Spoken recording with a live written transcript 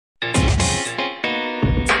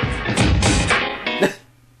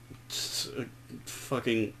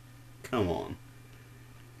fucking... Come on.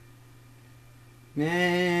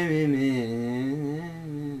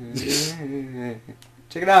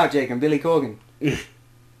 Check it out, Jake. I'm Billy Corgan. Was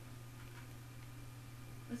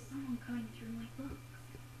someone going through my books?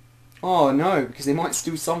 Oh no, because they might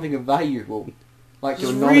steal something of valuable. Like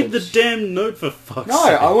Just your knowledge. read the damn note for fuck's No,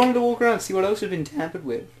 sake. I wanted to walk around and see what else had been tampered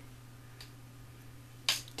with.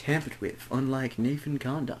 Tampered with, unlike Nathan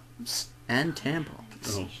condoms and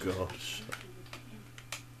tampons. Oh gosh.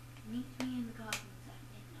 Meet me in the gardens at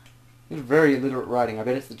midnight. It's very illiterate writing. I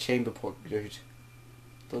bet it's the chamber pot dude.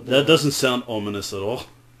 That doesn't sound ominous at all.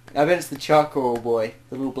 I bet it's the charcoal boy,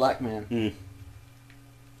 the little black man. Mm.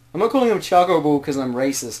 I'm not calling him charcoal boy because I'm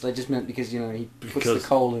racist. I just meant because, you know, he puts the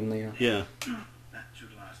coal in there. Yeah. That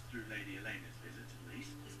should last through Lady Elena's visit, at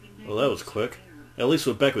least. Well, that was quick. At least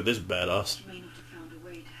we're back with this badass. You may not have found a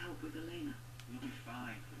way to help with Elena. You'll be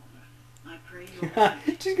fine, Wanda. I pray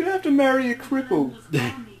you'll... She's gonna have to marry a cripple.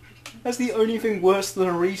 That's the only thing worse than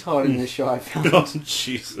a retard in this show I found. Oh,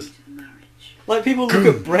 Jesus. Like, people look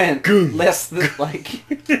at Brent less than, like...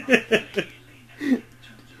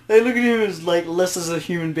 They look at him as, like, less as a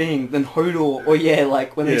human being than Hodor, or yeah,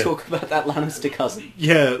 like, when they talk about that Lannister cousin.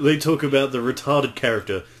 Yeah, they talk about the retarded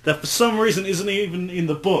character that for some reason isn't even in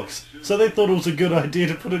the books, so they thought it was a good idea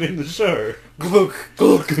to put it in the show. Gluk,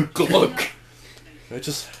 gluk, gluk. I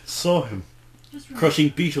just saw him crushing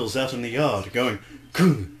beetles out in the yard, going,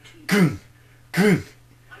 goon, goon, goon.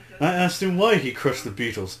 I asked him why he crushed the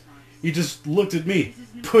beetles. He just looked at me,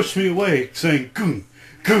 pushed me away, saying, goon,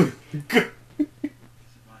 goon, goon.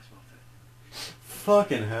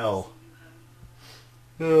 Fucking hell.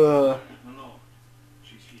 My lord,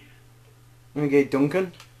 she's here. Okay,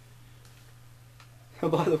 Duncan. Oh,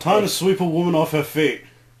 by the Time way, to sweep a woman off her feet.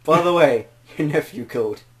 by the way, your nephew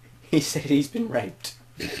called. He said he's been raped.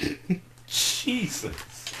 Jesus.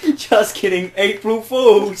 Just kidding, April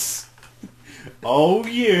Fools! Oh,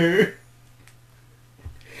 you.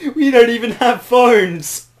 We don't even have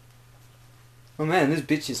phones! Oh man, this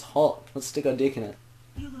bitch is hot. Let's stick our dick in it.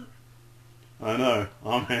 You look... I know,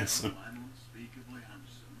 I'm handsome. I'm unspeakably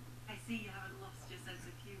handsome. I see you haven't lost your sense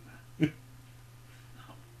of humour. No,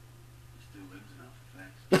 still lives in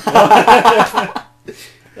our face.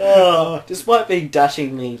 Oh, despite being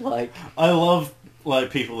dashingly, like... I love,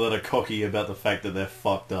 like, people that are cocky about the fact that they're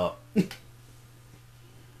fucked up.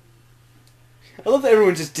 I love that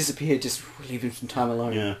everyone just disappeared, just leave him some time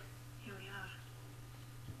alone. Yeah. Here we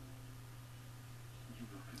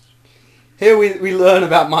are. Here we learn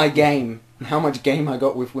about my game, and how much game I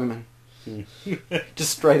got with women.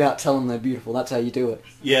 Just straight out tell them they're beautiful, that's how you do it.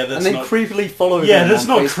 Yeah, that's and then not... creepily follow Yeah, them that's on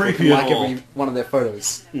not Facebook creepy and at like all. every one of their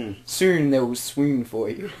photos. Mm. Soon they will swoon for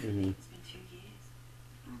you. Mhm. It's been 2 years.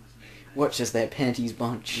 Watch as their panties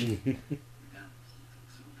bunch.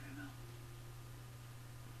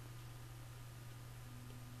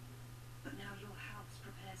 But now your house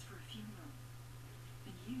prepares for a funeral.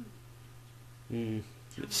 And you...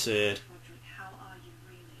 It's sad. Rodrik, how are you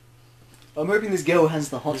really? I'm hoping this girl has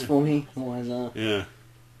the hots for me, otherwise, Yeah.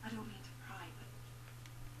 I don't mean to pry,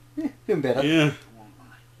 but... feeling better. Yeah. I won't lie.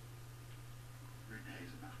 Rick Hayes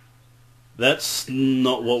about. That's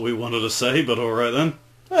not what we wanted to say, but alright then.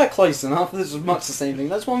 Close enough, this is much the same thing.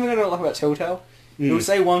 That's one thing I don't like about Telltale. He'll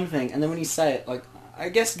say one thing, and then when you say it, like, I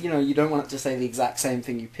guess, you know, you don't want it to say the exact same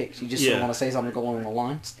thing you picked, you just sort of Yeah. want to say something along the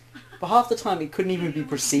lines. But half the time it couldn't even be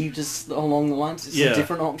perceived as along the lines, it's a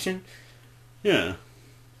different option. Yeah.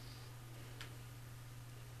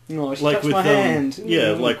 No, she Like touched with, my hand.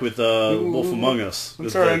 yeah, like with Wolf Among Us. I'm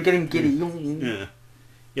It's sorry, like- I'm getting giddy. Yeah.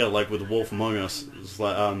 Yeah, like with Wolf Among Us. It's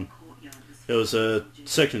like, there was a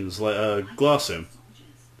section, it's like, glass him.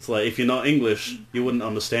 It's like, if you're not English, you wouldn't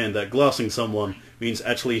understand that glassing someone means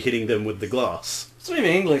actually hitting them with the glass. It's not even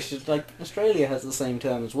English, it's like, Australia has the same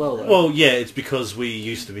term as well, though. Well, yeah, it's because we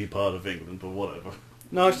used to be part of England, but whatever.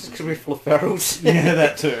 No, it's just because we're full of ferals. Yeah,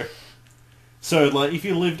 that too. So, like, if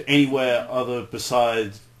you lived anywhere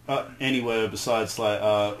besides, like,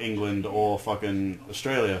 England or fucking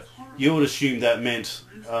Australia, you would assume that meant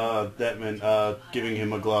giving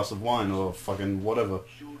him a glass of wine or fucking whatever.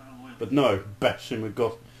 But no, bash him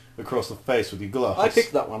across the face with your glass. I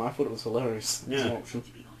picked that one, I thought it was hilarious. It's an Yeah. option.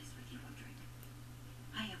 To be honest with you, Rodrik,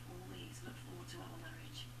 I have always looked forward to our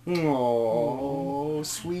marriage. Aww,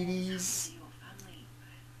 sweeties. Your family.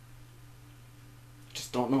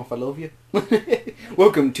 Just don't know if I love you.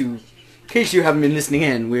 Welcome to, in case you haven't been listening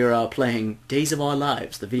in, we're playing Days of Our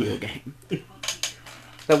Lives, the video game.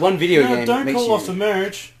 That one video game don't makes call you... off the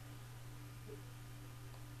marriage.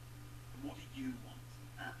 What do you want?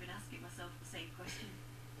 I've been asking myself the same question.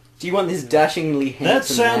 Do you want this dashingly handsome That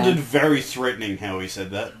sounded man? very threatening how he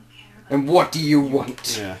said that. I don't care And what do you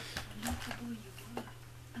want? Yeah.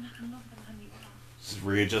 Just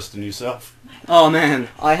readjusting yourself. Oh man,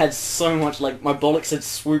 I had so much, like, my bollocks had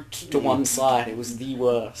swooped to one side. It was the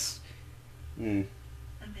worst. Hmm. And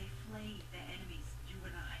they flayed their enemies, you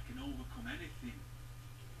and I. Can overcome anything.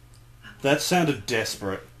 That sounded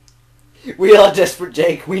desperate. We are desperate,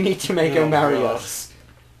 Jake. We need to make her Oh, marry God. us.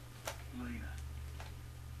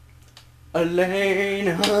 Lena.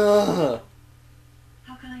 Elena!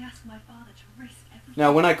 How can I ask my father to risk everything?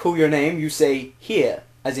 Now, when I call your name, you say, here,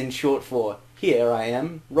 as in short for, here I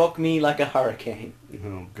am, rock me like a hurricane.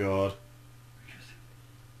 Oh, God. Because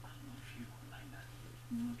I love you,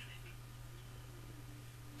 Lena. Rodrik,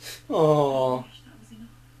 Oh, I wish that was enough.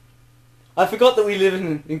 I forgot that we live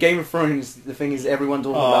in Game of Thrones. The thing is, everyone's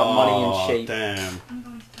all about money and Oh, shape. damn. I'm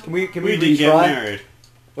going to tell Can we We didn't get retry? married.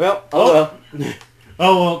 Well, Oh. well.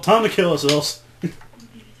 Oh, well, time to kill ourselves. Would be the time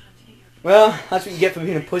to get your Well, that's what you get for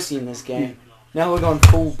being a pussy in this game. Now we're going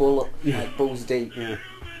full bull, like balls deep. Yeah.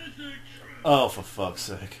 Oh, for fuck's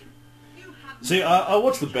sake. See, I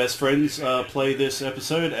watched the Best Friends play this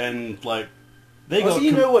episode, and, like, they Oh, got... so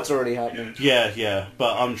you know what's already happening. Yeah,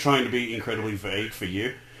 but I'm trying to be incredibly vague for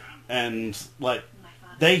you. And, like, my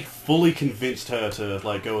father. they fully convinced her to,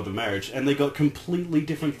 like, go with the marriage, and they got completely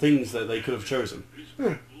different things that they could have chosen.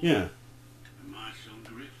 Yeah. And my son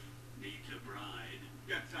Griff needs a bride.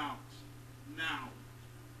 Get out. Now.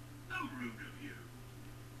 How rude of you.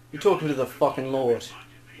 You're talking to the fucking Lord.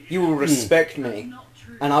 You will respect me, Not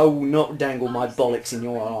true. and I will not dangle my bollocks in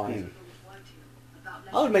your eye. Hmm.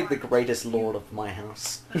 I would make the greatest lord of my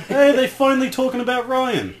house. Hey, they finally talking about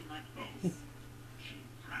Ryan. She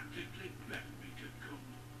practically begged me to come.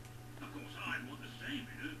 Of course, I want the same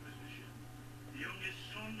in her position. The youngest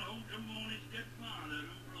son owed to mourn his dead father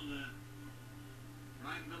and brother.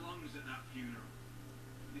 Ryan belongs at that funeral.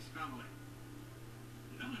 His family.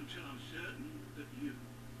 Not until I'm certain that you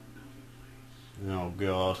know the place. Oh,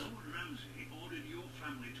 God. Lord Ramsay ordered your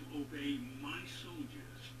family to obey my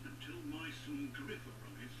soldiers until my son Griff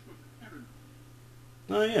arrives from Heron.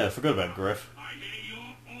 Oh, yeah, I forgot about Griff. I hear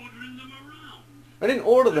you're ordering them around. I didn't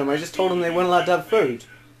order them, I just told them they weren't allowed to have food.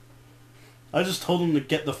 I just told them to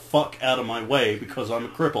get the fuck out of my way because I'm a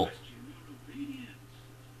cripple.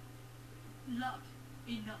 Love,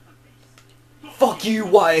 enough of this. Fuck you,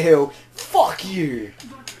 Whitehill! Fuck you!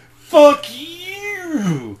 Fuck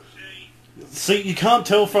you! See, you can't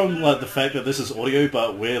tell from, like, the fact that this is audio,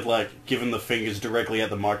 but we're, like, giving the fingers directly at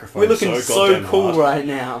the microphone. We're looking so goddamn cool hard. right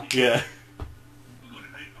now. Yeah. We're going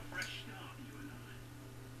to make a fresh start, you and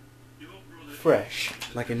I. Your brother... Fresh.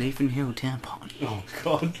 Like a Nathan Hill tampon. Oh,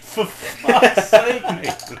 God. For fuck's sake,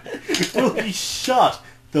 Nathan. Will you shut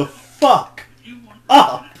the fuck You want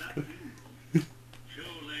up? that, you? Sure,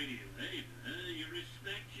 Lady Labour, you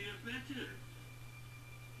respect you better.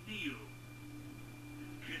 Kneel.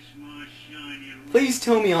 Kiss my shiny ring. Please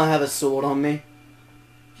tell me I have a sword on me.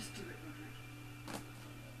 Just do it, Rodrik.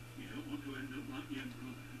 You don't want to end up like your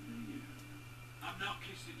brother, do you? I'm not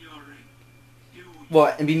kissing your ring. Do you?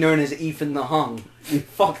 What, and be known as Ethan the Hung?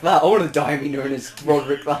 Fuck that, I want to die and be known as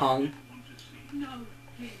Rodrik the Hung. Want to see? No,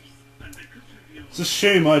 please. And because of your... It's a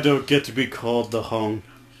shame I don't get to be called the Hung.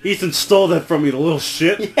 Ethan stole that from me, the little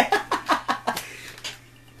shit.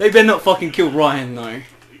 They better not fucking kill Ryan though. You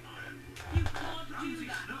can't do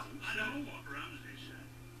that. No, I know what Ramsay said.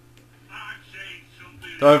 I'm saying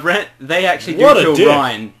something... So if they actually do What a kill dick.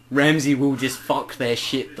 Ryan, Ramsay will just fuck their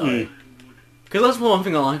shit though. Hmm. Because that's one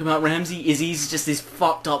thing I like about Ramsay, is he's just this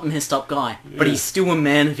fucked up, messed up guy. But Yeah. he's still a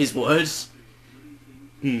man of his words.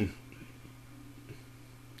 Hmm.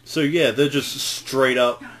 So yeah, they're just straight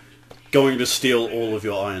up going to steal all of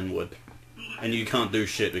your ironwood. And you can't do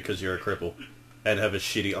shit because you're a cripple. And have a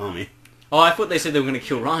shitty army. Oh, I thought they said they were going to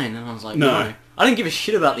kill Ryan, and I was like, No. no. I don't give a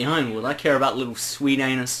shit about the Ironwood. I care about little sweet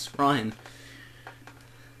anus Ryan.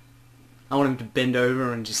 I want him to bend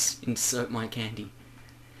over and just insert my candy.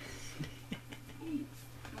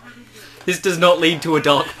 This does not lead to a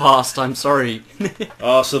dark past, I'm sorry.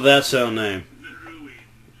 Oh, so that's our name.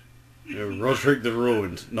 Yeah, Rodrik the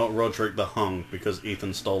Ruined, not Rodrik the Hung, because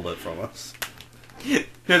Ethan stole that from us.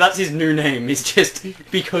 No, that's his new name. It's just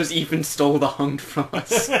because Ethan stole the Hung from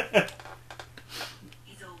us. He's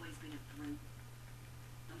always been a brute.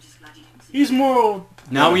 I'm just glad you didn't see He's more...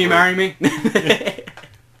 Now will you marry me? You put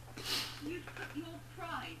your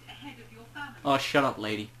pride ahead of your family. Oh, shut up,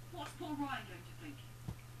 lady. What's poor Ryan going to think?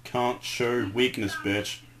 Can't show weakness,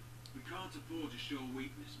 bitch. We can't afford to show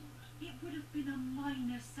weakness, Mother. It would have been a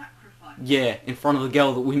minor sacrifice. Yeah, in front of the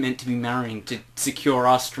girl that we meant to be marrying to secure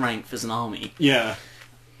our strength as an army. Yeah.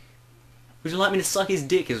 Would you like me to suck his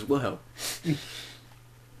dick as well?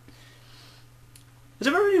 It's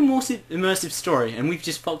a very immersive story, and we've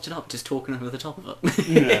just fucked it up just talking over the top of it.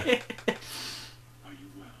 Yeah. Are you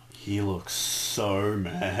well? He looks so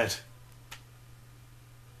mad.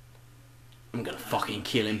 I'm gonna fucking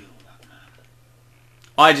kill him.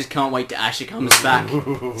 I just can't wait till Asher comes back.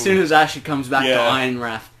 As soon as Asher comes back to Iron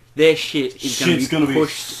Wrath, their shit is gonna be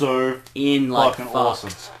pushed so in like fucking fuck. awesome.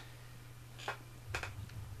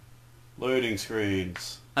 Loading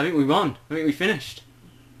screens. I think we won. I think we finished.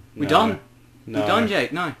 We're No. done. No. We're done,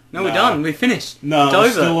 Jake. No, No. we're done. We're finished. No, it's I'm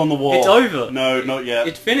over. still on the wall. It's over. No, not yet.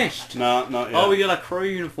 It's finished. No, not yet. Oh, we got a crow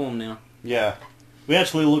uniform now. Yeah. We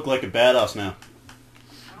actually look like a badass now.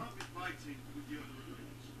 Can't be fighting with the other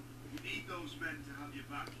recruits. You need those men to have your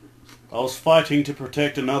back. I was fighting to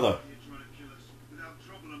protect another. You're trying to kill us without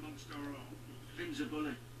trouble amongst our own. Finn's a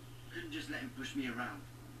bully. Couldn't just let him push me around.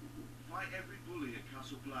 Fight every bully at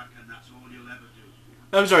Castle Black and that's all you'll ever do.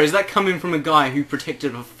 I'm sorry, is that coming from a guy who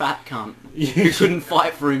protected a fat cunt who couldn't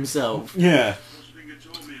fight for himself? Yeah. Finger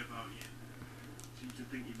told me about you. Seems to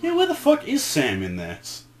think you Yeah, might where the fuck is Sam in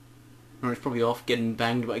that? Or he's probably off getting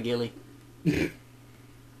banged by Gilly. You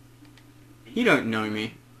don't know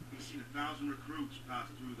me. He's seen 1,000 recruits pass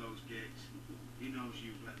through those gates. He knows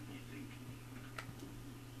you better than you think.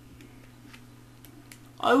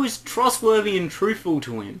 I was trustworthy and truthful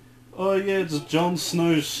to him. Oh yeah, it's Jon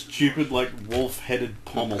Snow's stupid, like, wolf-headed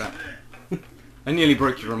pommel. Crap. I nearly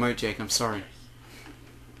broke your remote, Jake. I'm sorry.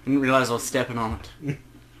 I didn't realise I was stepping on it. 3,000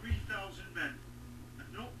 men,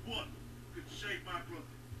 and not one could save my brother.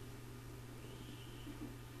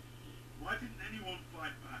 Why didn't anyone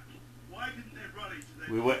fight back? Why didn't they rally to their...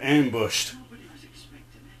 We were ambushed. Nobody was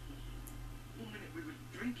expecting it. 1 minute we were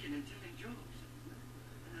drinking and telling jokes.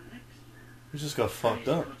 And the next... We just got fucked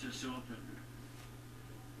up. cut us open.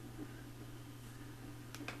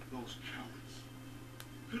 Those cowards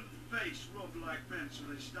couldn't face Rob like men, so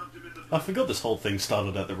they stabbed him in the... I forgot this whole thing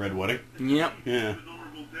started at the Red Wedding. Yep. Yeah. An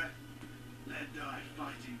honourable death. Let die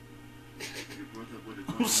fighting. Your brother would have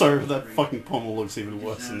I'm gone sorry on if that free. fucking pommel looks even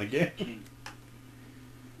worse in the game. King.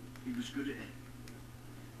 He was good at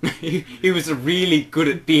it. He was really good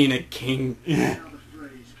at being a king. Yeah. Now the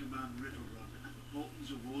phrase command River Run and the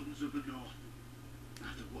Boltons or Wardens of the North.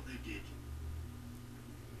 After what they did,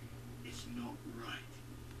 it's not right.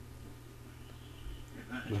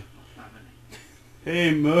 They murdered my family.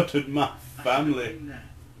 He murdered my I should have family. been there.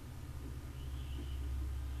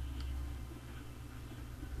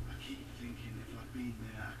 I keep thinking if I'd been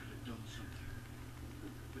there, I could have done something.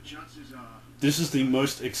 But chances are, This is the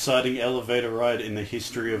most exciting elevator ride in the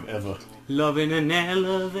history of ever. Loving an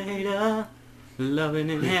elevator. Loving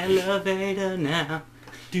an elevator now.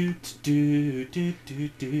 Do do do do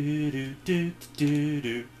do do do do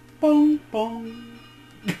do. Bong bong.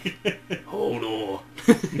 Hold on.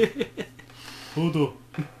 Hodor.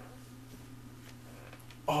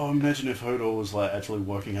 Oh, imagine if Hodor was like actually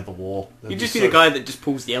working at the wall. That'd You'd just be be so- the guy that just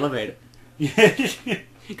pulls the elevator. Yeah.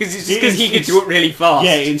 Because he could do it really fast.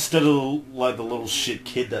 Yeah, instead of like the little shit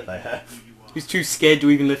kid that they have. He's too scared to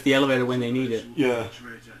even lift the elevator when they need it. Yeah.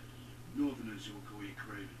 traitor, Northerners who will call you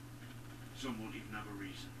craven. Some won't even have a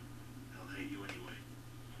reason. They'll hate you anyway.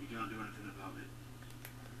 You can't do anything about it.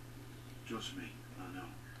 Trust me, I know.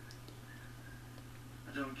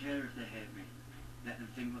 I don't care if they hate me. Let them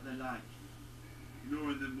think what they like.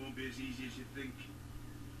 Ignoring them won't be as easy as you think.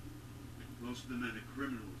 Most of the men are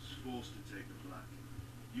criminals forced to take the black.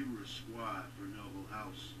 You were a squire for a noble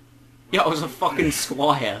house. Yeah, I was a fucking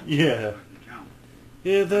squire. Yeah. Count.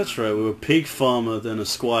 Yeah, that's right. We were a pig farmer, then a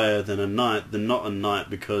squire, then a knight, then not a knight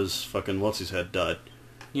because fucking what's-his-head died.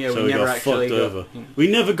 Yeah, So we we never got actually fucked got... over. We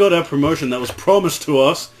never got our promotion that was promised to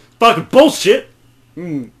us. Fucking bullshit!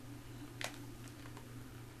 Hmm.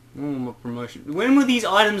 Oh, my promotion. When were these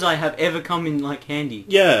items I have ever come in, like, handy?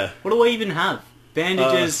 Yeah. What do I even have?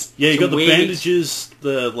 Bandages, Yeah, you some got the wigs, bandages,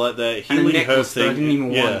 the the and a healing herb necklace that I thing. didn't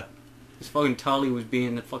even yeah. want. This fucking Tali was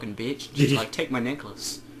being a fucking bitch. Just like, take my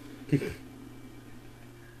necklace. And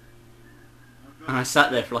I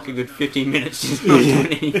sat there for like a good 15 minutes just not doing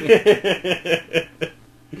anything. I heard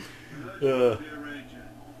you Uh. to be a ranger.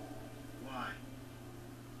 Why?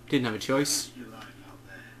 Didn't have a choice. Your life out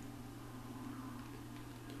there.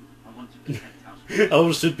 I want to protect us. I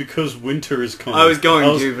was just because winter is coming. I was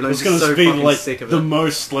going to, but I was gonna just so be fucking like sick of the it.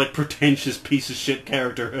 most like pretentious piece of shit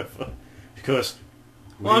character ever. Because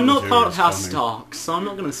Well, I'm not winter part of is House coming. Stark, so I'm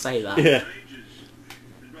not going to say that. Yeah. Rangers.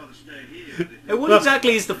 They'd rather stay here. Hey, what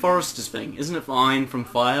exactly is the Forester's thing? Isn't it iron from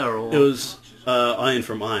fire, or... It was iron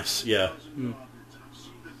from ice. Yeah. I've seen them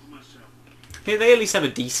for myself. Hey, they at least have a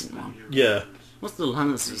decent one. Yeah. What's the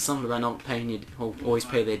Lannisters? Something about not paying or always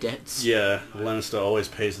pay their debts. Yeah. Lannister always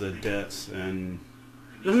pays their debts, and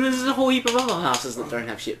And there's a whole heap of other houses that don't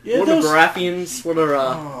have shit. Yeah, what are those- Baratheons? What are,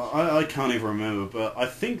 I can't even remember, but I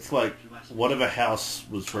think, like, whatever house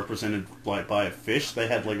was represented, like, by a fish, they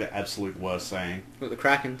had, like, the absolute worst saying. what the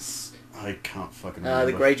Krakens? I can't fucking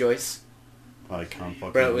remember. The Greyjoys. I can't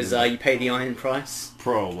fucking Where it was, remember. you pay the iron price.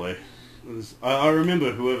 Probably. I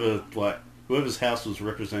remember whoever's house was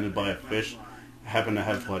represented by a fish happened to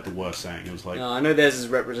have, like, the worst saying. It was like, I know theirs is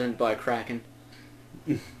represented by a Kraken.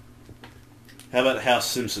 how about House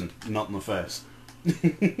Simpson? Not in the face.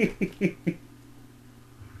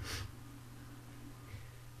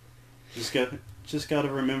 Just gotta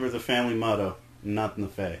remember the family motto. Not in the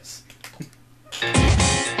face.